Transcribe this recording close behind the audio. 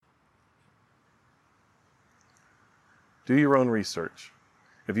Do your own research.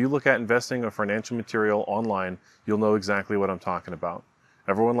 If you look at investing or financial material online, you'll know exactly what I'm talking about.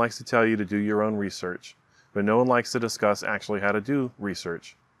 Everyone likes to tell you to do your own research, but no one likes to discuss actually how to do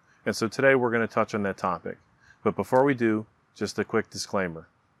research. And so today we're going to touch on that topic. But before we do, just a quick disclaimer.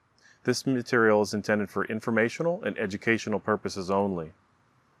 This material is intended for informational and educational purposes only.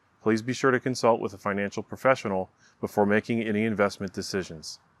 Please be sure to consult with a financial professional before making any investment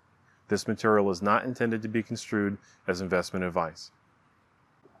decisions. This material is not intended to be construed as investment advice.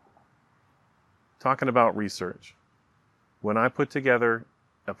 Talking about research. When I put together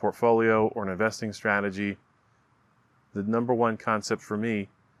a portfolio or an investing strategy, the number one concept for me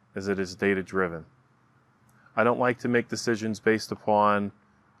is that it's data-driven. I don't like to make decisions based upon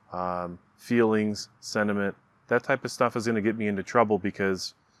feelings, sentiment. That type of stuff is going to get me into trouble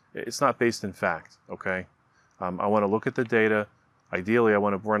because it's not based in fact, okay? I want to look at the data. Ideally, I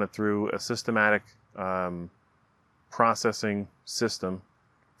want to run it through a systematic processing system,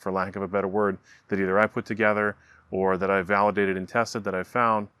 for lack of a better word, that either I put together or that I validated and tested that I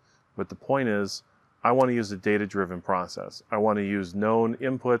found. But the point is, I want to use a data-driven process. I want to use known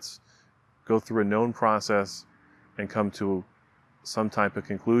inputs, go through a known process, and come to some type of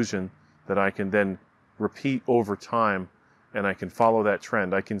conclusion that I can then repeat over time, and I can follow that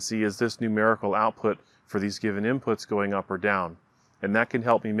trend. I can see, is this numerical output for these given inputs going up or down? And that can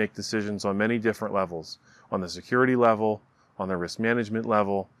help me make decisions on many different levels, on the security level, on the risk management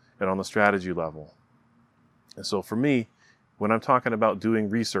level, and on the strategy level. And so for me, when I'm talking about doing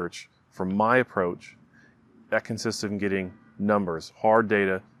research, from my approach, that consists of getting numbers, hard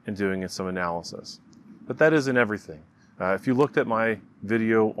data, and doing some analysis. But that isn't everything. If you looked at my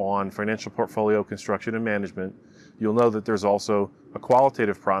video on financial portfolio construction and management, you'll know that there's also a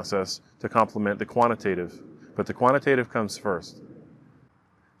qualitative process to complement the quantitative, but the quantitative comes first.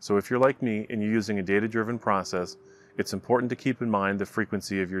 So if you're like me and you're using a data-driven process, it's important to keep in mind the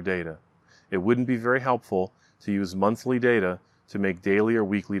frequency of your data. It wouldn't be very helpful to use monthly data to make daily or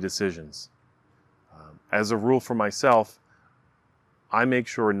weekly decisions. As a rule for myself, I make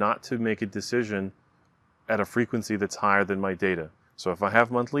sure not to make a decision at a frequency that's higher than my data. So if I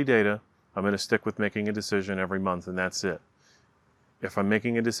have monthly data, I'm going to stick with making a decision every month, and that's it. If I'm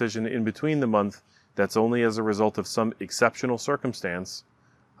making a decision in between the month, that's only as a result of some exceptional circumstance,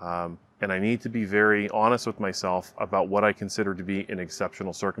 and I need to be very honest with myself about what I consider to be an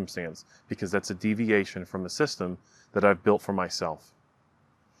exceptional circumstance, because that's a deviation from the system that I've built for myself.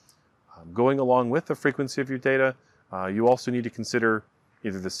 Going along with the frequency of your data, you also need to consider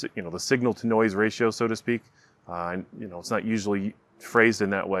either the signal to noise ratio, so to speak. It's not usually phrased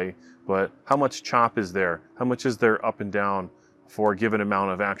in that way, but how much chop is there? How much is there up and down for a given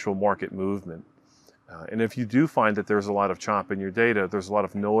amount of actual market movement? And if you do find that there's a lot of chop in your data, there's a lot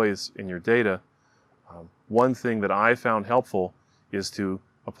of noise in your data, one thing that I found helpful is to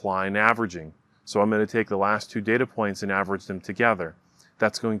apply an averaging. So I'm going to take the last two data points and average them together.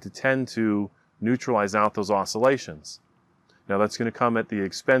 That's going to tend to neutralize out those oscillations. Now that's going to come at the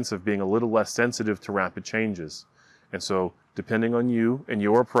expense of being a little less sensitive to rapid changes. And so depending on you and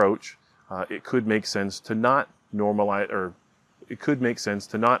your approach, it could make sense to not normalize, or it could make sense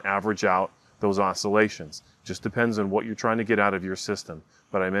to not average out those oscillations. Just depends on what you're trying to get out of your system.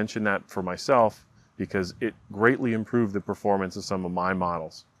 But I mentioned that for myself because it greatly improved the performance of some of my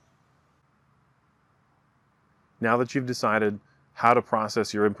models. Now that you've decided how to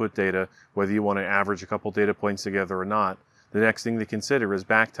process your input data, whether you want to average a couple data points together or not, the next thing to consider is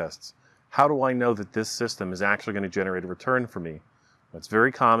backtests. How do I know that this system is actually going to generate a return for me? It's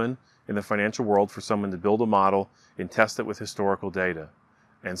very common in the financial world for someone to build a model and test it with historical data.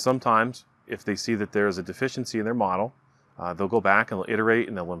 And sometimes, if they see that there is a deficiency in their model, they'll go back and they'll iterate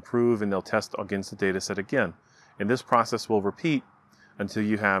and they'll improve and they'll test against the data set again. And this process will repeat until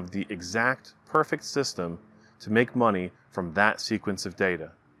you have the exact perfect system to make money from that sequence of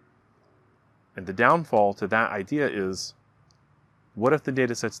data. And the downfall to that idea is, what if the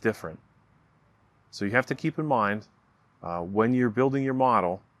data set's different? So you have to keep in mind when you're building your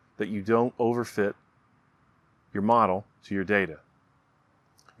model that you don't overfit your model to your data.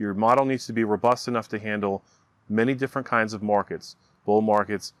 Your model needs to be robust enough to handle many different kinds of markets: bull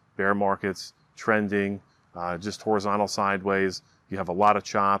markets, bear markets, trending, just horizontal sideways. You have a lot of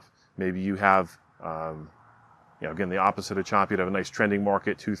chop. Maybe you have, again, the opposite of chop. You'd have a nice trending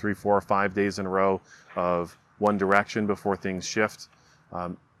market, 2, 3, 4, 5 days in a row of one direction before things shift.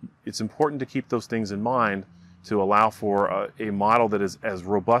 It's important to keep those things in mind to allow for a model that is as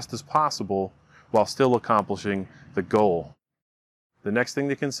robust as possible while still accomplishing the goal. The next thing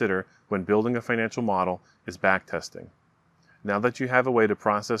to consider when building a financial model is backtesting. Now that you have a way to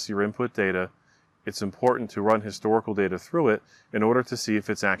process your input data, it's important to run historical data through it in order to see if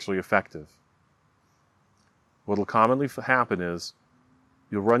it's actually effective. What will commonly happen is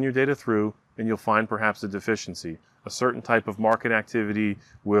you'll run your data through and you'll find perhaps a deficiency. A certain type of market activity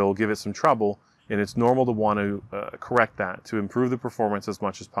will give it some trouble, and it's normal to want to correct that to improve the performance as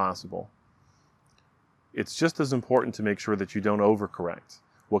much as possible. It's just as important to make sure that you don't overcorrect.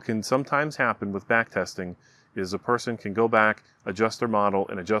 What can sometimes happen with backtesting is a person can go back, adjust their model,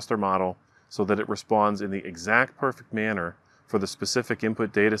 and adjust their model so that it responds in the exact perfect manner for the specific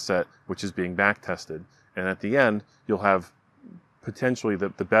input data set which is being backtested. And at the end, you'll have potentially the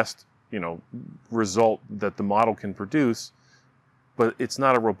best result that the model can produce, but it's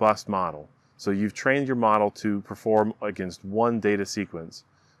not a robust model. So you've trained your model to perform against one data sequence,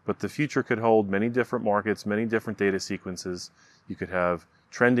 but the future could hold many different markets, many different data sequences. You could have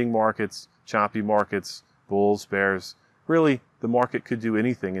trending markets, choppy markets, bulls, bears. Really, the market could do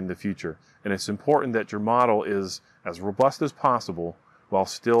anything in the future, and it's important that your model is as robust as possible while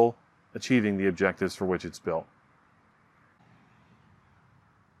still achieving the objectives for which it's built.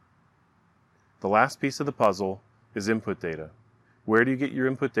 The last piece of the puzzle is input data. Where do you get your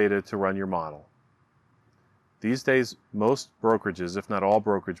input data to run your model? These days, most brokerages, if not all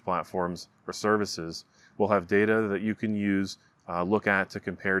brokerage platforms or services, will have data that you can use, look at to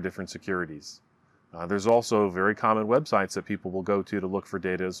compare different securities. There's also very common websites that people will go to look for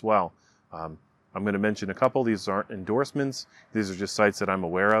data as well. I'm going to mention a couple. These aren't endorsements. These are just sites that I'm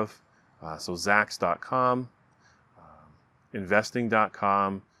aware of. So Zacks.com,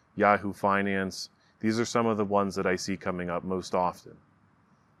 Investing.com, Yahoo Finance. These are some of the ones that I see coming up most often.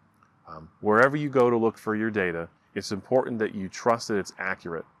 Wherever you go to look for your data, it's important that you trust that it's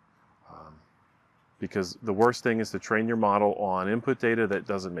accurate. Because the worst thing is to train your model on input data that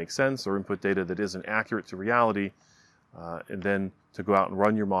doesn't make sense or input data that isn't accurate to reality, and then to go out and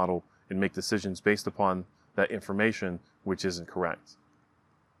run your model and make decisions based upon that information which isn't correct.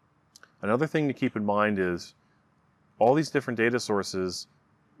 Another thing to keep in mind is all these different data sources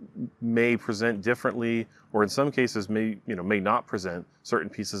may present differently, or in some cases may not present certain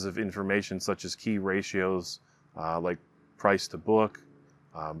pieces of information such as key ratios, like price to book.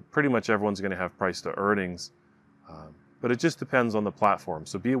 Pretty much everyone's going to have price to earnings, but it just depends on the platform.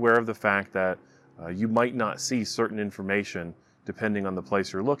 So be aware of the fact that you might not see certain information depending on the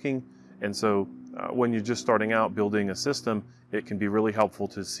place you're looking. And so when you're just starting out building a system, it can be really helpful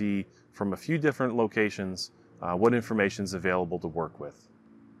to see from a few different locations what information is available to work with.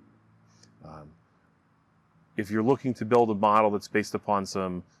 If you're looking to build a model that's based upon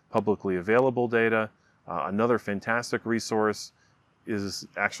some publicly available data, another fantastic resource is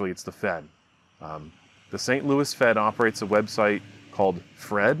it's the Fed. The St. Louis Fed operates a website called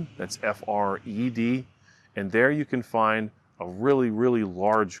FRED, that's F-R-E-D, and there you can find a really, really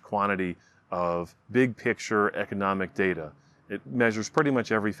large quantity of big picture economic data. It measures pretty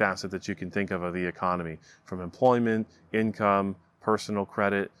much every facet that you can think of the economy, from employment, income, personal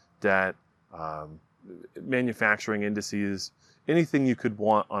credit, debt, manufacturing indices, anything you could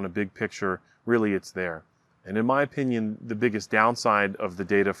want on a big picture, really it's there. And in my opinion, the biggest downside of the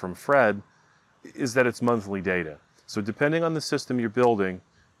data from FRED is that it's monthly data. So depending on the system you're building,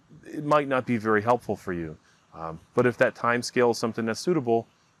 it might not be very helpful for you. But if that time scale is something that's suitable,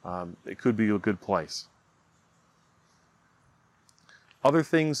 it could be a good place. Other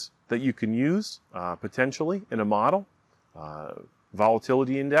things that you can use potentially in a model,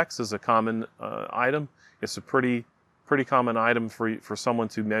 volatility index is a common item. It's a pretty common item for someone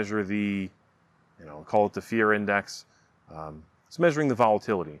to measure the, call it the fear index. It's measuring the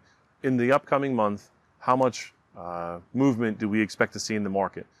volatility. In the upcoming month, how much movement do we expect to see in the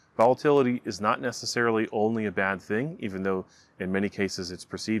market? Volatility is not necessarily only a bad thing, even though in many cases it's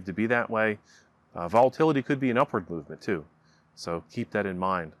perceived to be that way. Volatility could be an upward movement too, so keep that in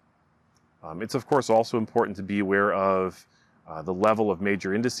mind. It's of course also important to be aware of the level of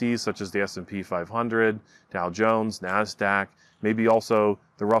major indices such as the S&P 500, Dow Jones, NASDAQ, maybe also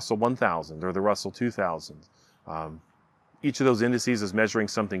the Russell 1000 or the Russell 2000. Each of those indices is measuring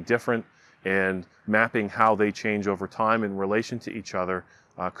something different, and mapping how they change over time in relation to each other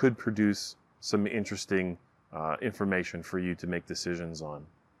could produce some interesting information for you to make decisions on.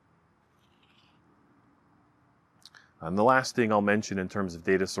 And the last thing I'll mention in terms of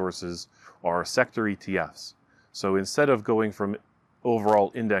data sources are sector ETFs. So instead of going from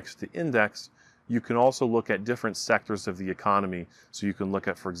overall index to index, you can also look at different sectors of the economy. So you can look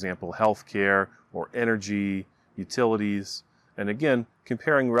at, for example, healthcare or energy, utilities, and again,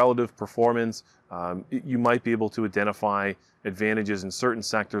 comparing relative performance, you might be able to identify advantages in certain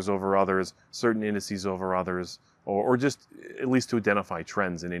sectors over others, certain indices over others, or just at least to identify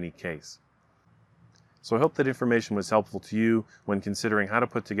trends in any case. So I hope that information was helpful to you when considering how to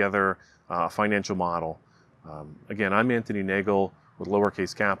put together a financial model. Again, I'm Anthony Nagel with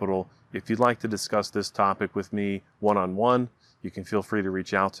Lowercase Capital. If you'd like to discuss this topic with me one-on-one, you can feel free to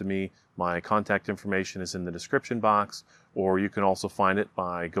reach out to me. My contact information is in the description box, or you can also find it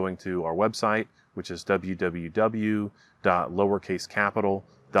by going to our website, which is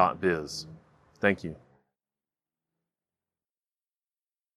www.lowercasecapital.biz. Thank you.